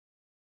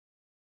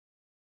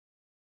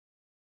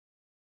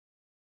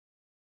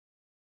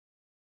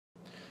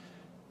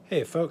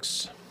Hey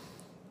folks,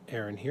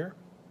 Aaron here.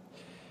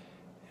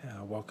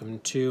 Welcome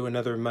to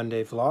another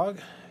Monday vlog.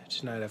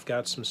 Tonight I've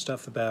got some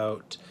stuff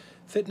about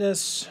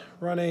fitness,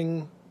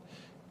 running,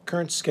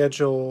 current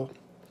schedule,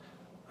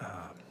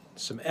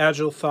 some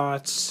agile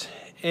thoughts,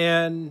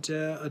 and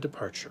a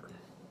departure.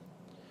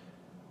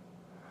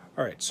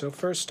 Alright, so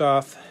first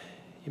off,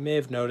 you may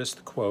have noticed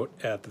the quote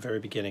at the very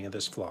beginning of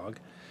this vlog.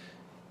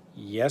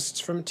 Yes, it's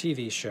from a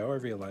TV show, I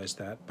realize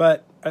that,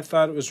 but I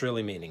thought it was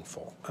really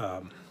meaningful.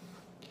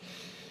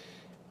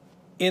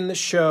 In the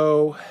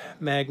show,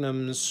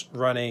 Magnum's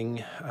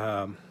running.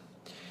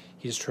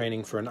 He's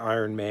training for an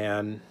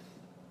Ironman.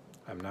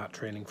 I'm not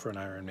training for an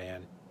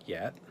Ironman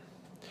yet.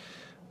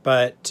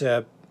 But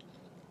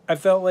I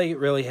felt like it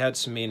really had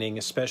some meaning,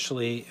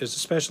 especially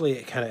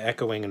kind of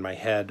echoing in my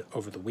head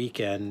over the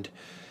weekend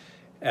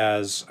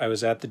as I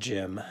was at the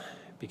gym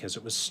because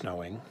it was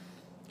snowing.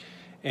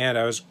 And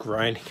I was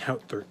grinding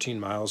out 13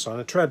 miles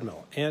on a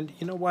treadmill. And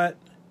you know what?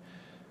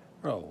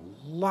 There are a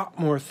lot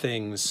more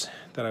things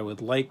that I would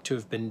like to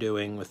have been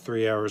doing with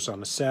 3 hours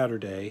on a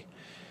Saturday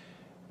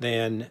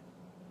than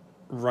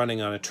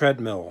running on a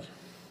treadmill.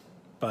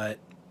 But,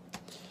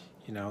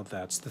 you know,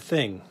 that's the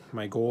thing.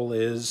 My goal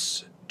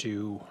is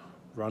to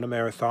run a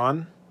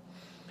marathon,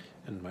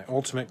 and my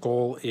ultimate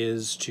goal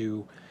is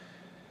to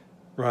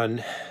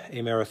run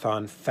a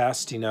marathon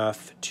fast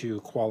enough to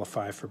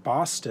qualify for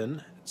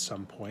Boston at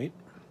some point.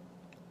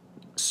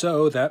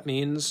 So that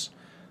means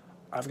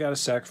I've got to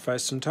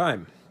sacrifice some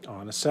time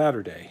on a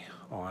Saturday,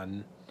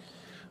 on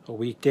a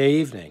weekday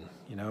evening.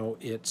 You know,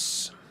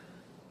 it's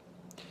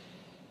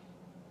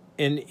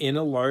in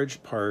a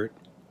large part,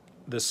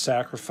 the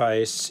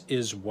sacrifice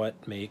is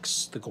what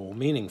makes the goal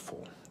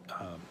meaningful.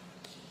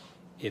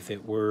 If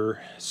it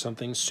were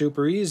something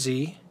super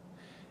easy,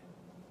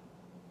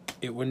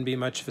 it wouldn't be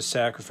much of a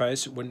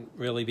sacrifice. It wouldn't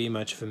really be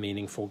much of a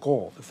meaningful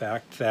goal. The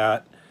fact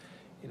that,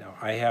 you know,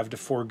 I have to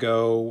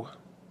forego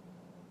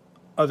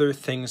other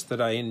things that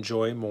I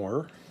enjoy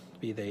more,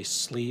 be they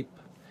sleep,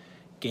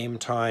 game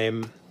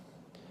time,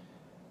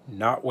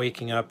 not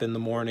waking up in the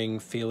morning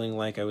feeling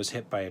like I was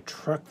hit by a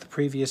truck the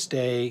previous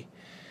day.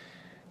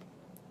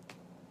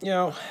 You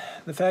know,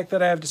 the fact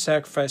that I have to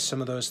sacrifice some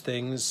of those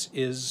things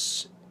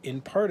is, in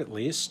part at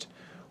least,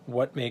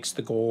 what makes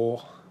the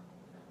goal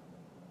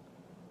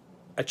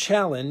a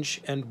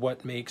challenge and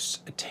what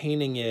makes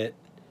attaining it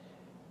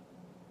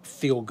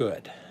feel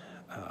good.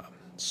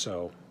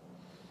 So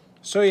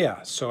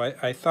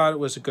I thought it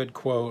was a good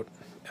quote.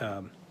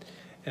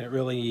 And it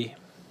really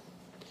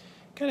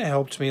kind of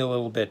helped me a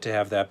little bit to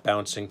have that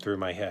bouncing through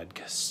my head,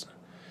 because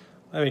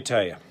let me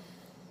tell you,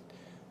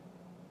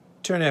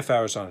 2.5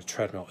 hours on a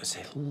treadmill is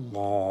a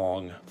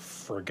long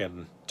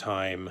friggin'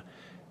 time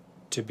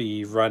to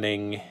be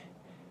running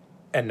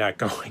and not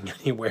going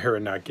anywhere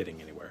and not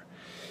getting anywhere.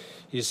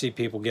 You see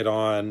people get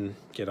on,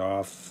 get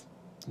off,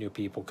 new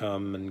people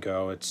come and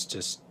go. It's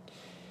just,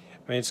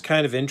 I mean, it's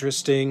kind of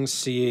interesting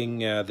seeing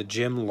the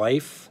gym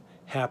life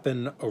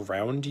happen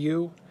around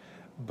you.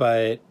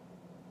 But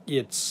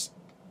it's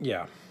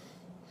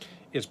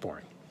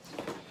boring.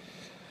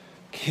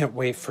 Can't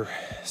wait for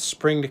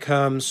spring to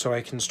come so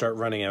I can start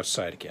running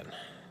outside again.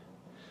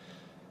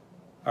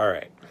 All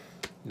right,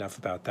 enough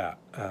about that.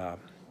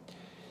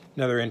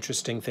 Another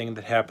interesting thing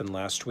that happened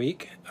last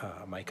week,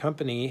 my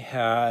company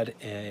had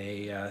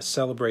a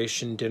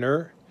celebration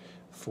dinner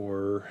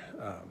for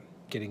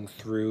getting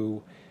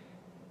through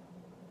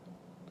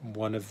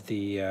one of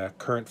the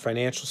current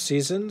financial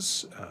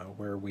seasons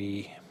where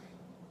we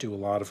do a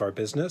lot of our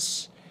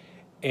business,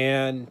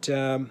 and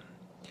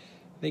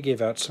they gave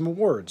out some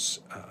awards.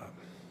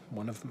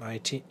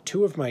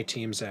 Two of my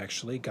teams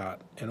actually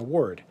got an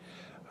award,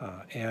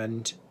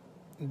 and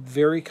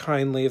very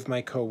kindly of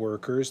my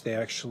coworkers, they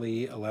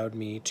actually allowed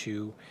me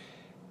to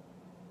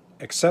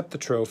accept the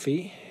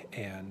trophy,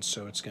 and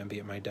so it's going to be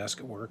at my desk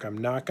at work. I'm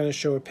not going to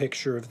show a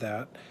picture of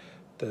that,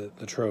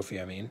 the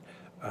trophy, I mean,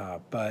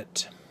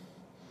 but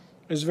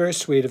it was very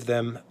sweet of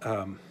them.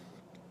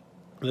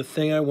 The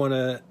thing I want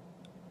to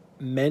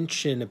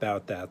mention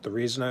about that, the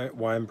reason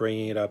why I'm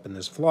bringing it up in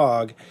this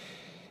vlog,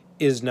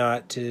 is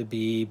not to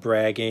be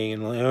bragging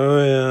and like,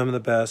 oh yeah, I'm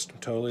the best, I'm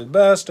totally the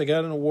best, I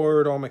got an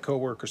award, all my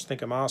coworkers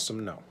think I'm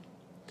awesome. No.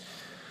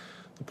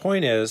 The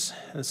point is,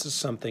 this is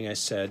something I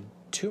said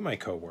to my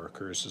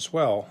coworkers as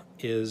well,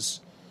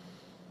 is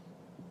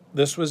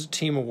this was a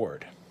team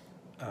award.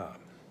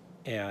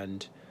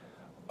 And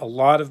a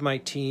lot of my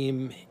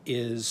team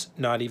is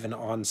not even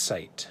on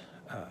site.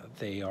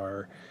 They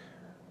are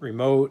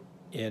remote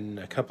in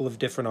a couple of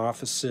different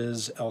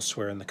offices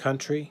elsewhere in the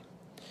country.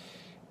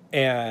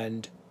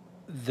 And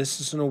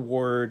this is an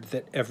award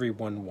that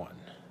everyone won.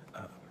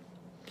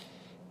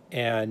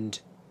 And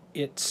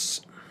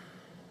it's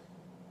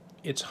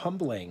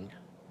humbling.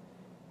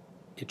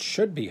 It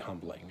should be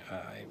humbling.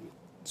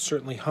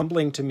 Certainly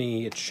humbling to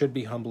me. It should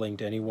be humbling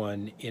to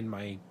anyone in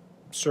my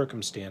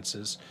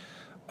circumstances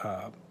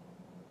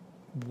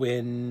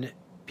when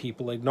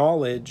people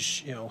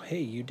acknowledge, you know, hey,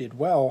 you did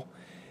well.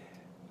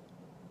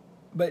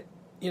 But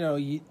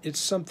it's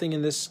something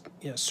in this,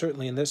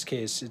 certainly in this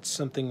case, it's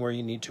something where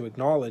you need to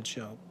acknowledge,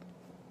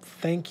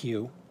 thank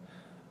you,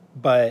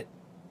 but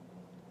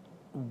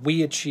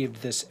we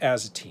achieved this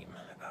as a team.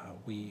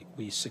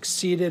 We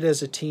succeeded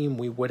as a team.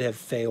 We would have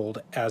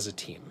failed as a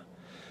team.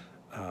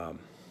 And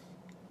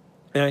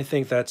I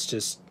think that's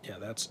just,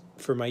 that's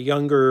for my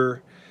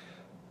younger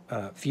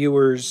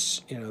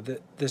viewers,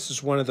 this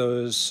is one of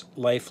those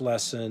life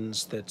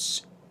lessons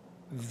that's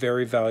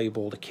very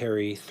valuable to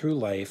carry through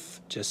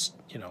life. Just,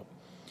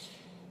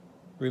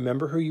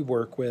 remember who you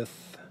work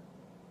with.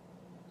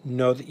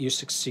 Know that you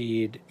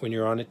succeed. When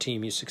you're on a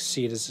team, you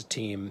succeed as a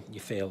team.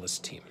 You fail as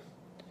a team.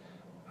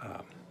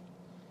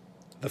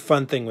 The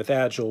fun thing with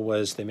Agile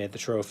was they made the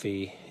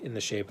trophy in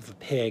the shape of a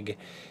pig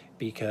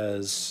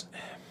because,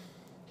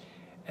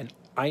 and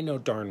I know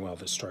darn well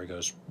this story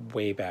goes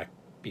way back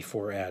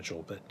before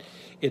Agile, but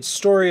it's a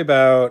story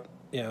about,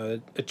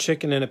 a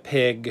chicken and a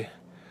pig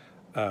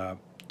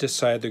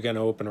decide they're going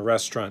to open a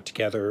restaurant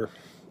together,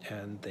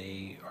 and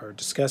they are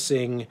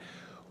discussing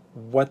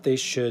what they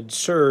should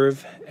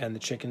serve, and the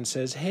chicken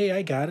says, "Hey,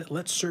 I got it,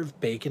 let's serve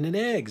bacon and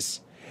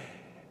eggs."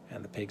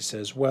 And the pig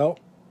says, "Well,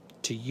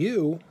 to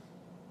you,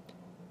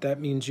 that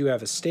means you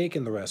have a stake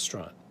in the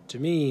restaurant. To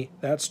me,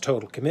 that's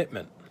total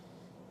commitment."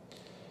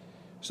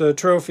 So the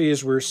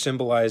trophies were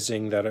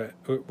symbolizing that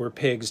were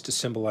pigs to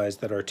symbolize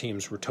that our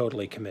teams were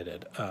totally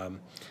committed. I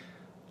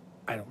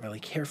don't really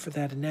care for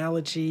that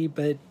analogy,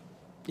 but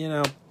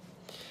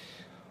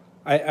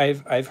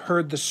I've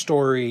heard the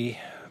story,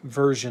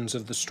 versions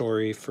of the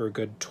story, for a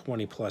good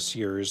 20 plus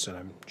years, and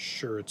I'm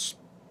sure it's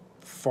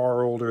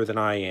far older than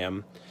I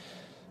am.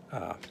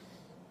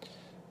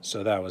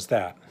 So that was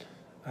that.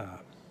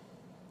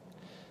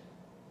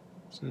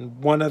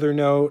 One other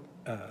note,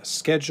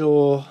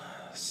 schedule,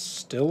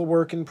 still a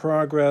work in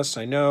progress.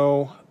 I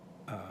know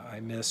I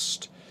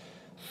missed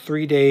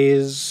 3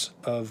 days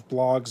of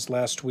blogs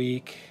last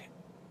week,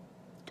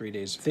 3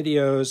 days of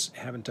videos.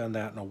 Haven't done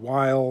that in a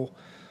while.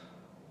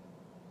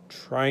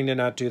 Trying to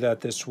not do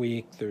that this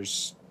week.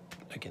 There's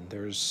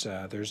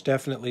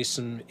definitely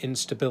some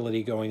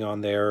instability going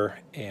on there,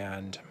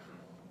 and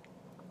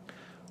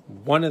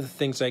one of the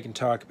things I can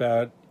talk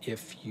about,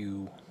 if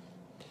you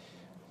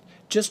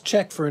just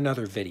check for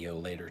another video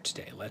later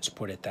today, let's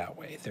put it that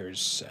way.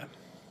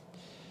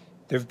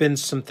 There've been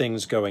some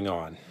things going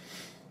on,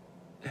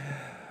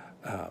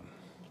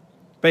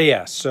 but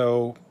yeah,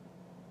 so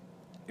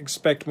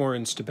expect more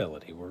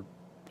instability.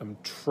 I'm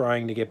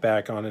trying to get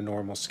back on a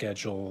normal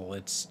schedule.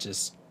 It's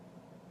just,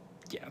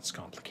 it's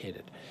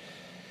complicated.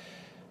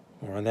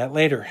 More on that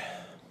later.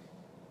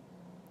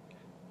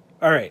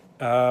 All right.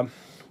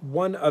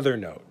 One other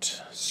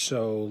note.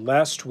 So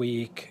last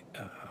week,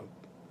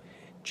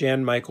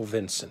 Jan Michael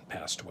Vincent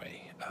passed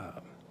away.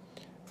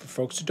 For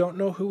folks who don't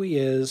know who he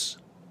is,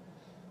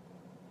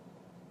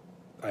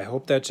 I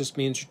hope that just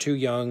means you're too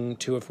young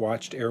to have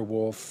watched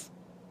Airwolf.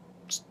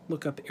 Just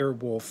look up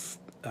Airwolf.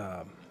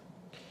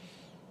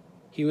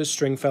 He was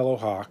Stringfellow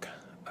Hawk,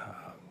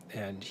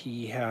 and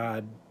he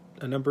had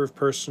a number of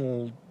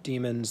personal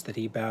demons that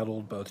he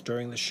battled both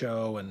during the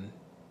show and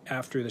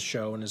after the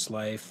show in his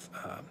life.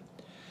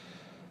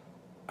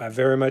 I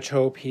very much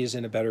hope he's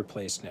in a better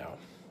place now.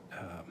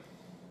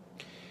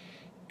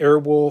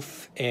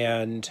 Airwolf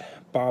and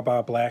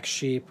Baba Black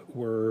Sheep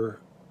were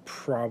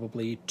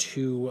probably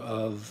two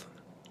of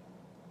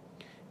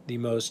the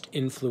most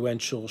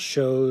influential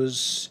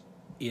shows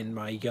in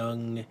my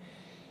young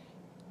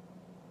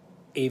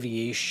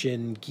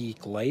aviation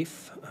geek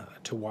life,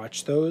 to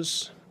watch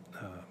those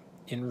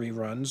in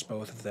reruns,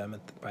 both of them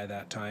by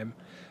that time.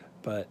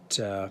 But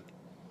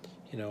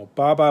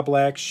Baba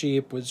Black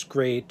Sheep was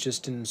great,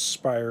 just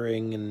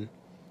inspiring, and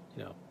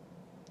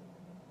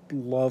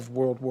love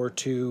World War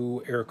II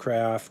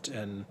aircraft,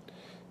 and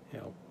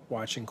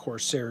watching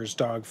Corsairs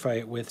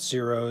dogfight with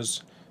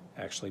Zeros.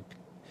 Actually,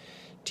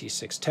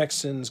 T6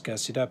 Texans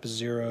gussied up as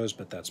Zeros,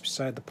 but that's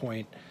beside the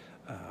point.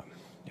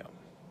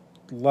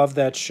 Love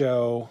that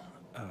show.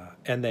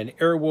 And then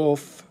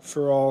Airwolf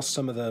for all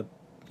some of the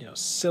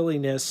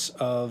silliness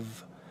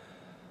of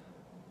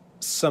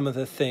some of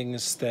the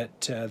things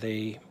that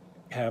they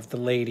have the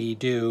lady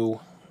do.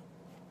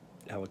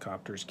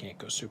 Helicopters can't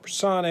go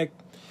supersonic.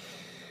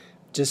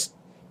 Just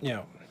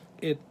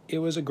it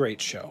was a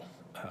great show.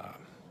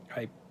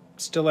 I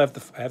still have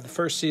the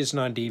first season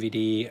on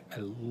DVD. I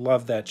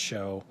love that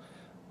show.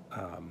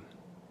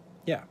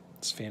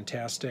 It's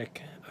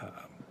fantastic.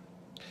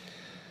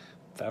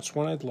 That's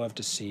one I'd love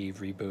to see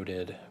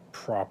rebooted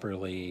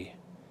properly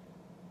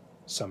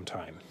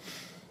sometime.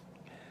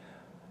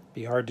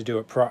 Be hard to do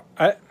it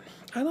I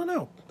don't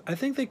know. I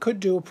think they could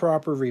do a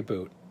proper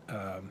reboot.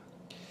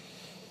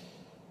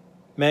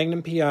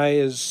 Magnum PI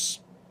is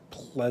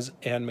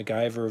and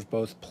MacGyver have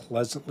both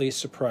pleasantly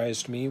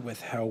surprised me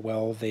with how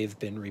well they've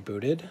been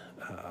rebooted.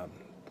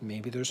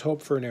 Maybe there's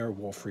hope for an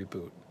Airwolf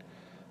reboot.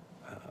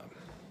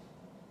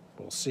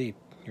 We'll see.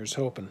 Here's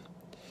hoping.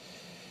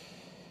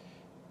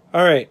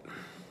 All right.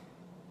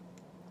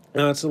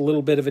 Now it's a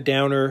little bit of a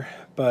downer,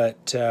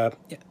 but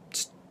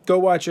just go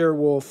watch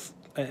Airwolf.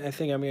 I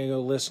think I'm going to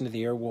go listen to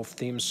the Airwolf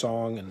theme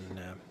song, and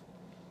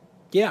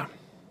yeah.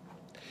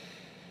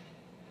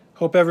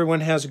 Hope everyone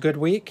has a good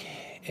week,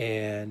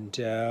 and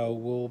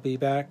we'll be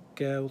back.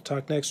 We'll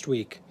talk next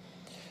week.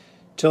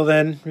 Till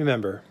then,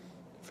 remember,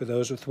 for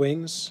those with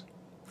wings,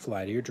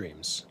 fly to your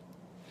dreams.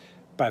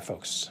 Bye,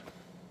 folks.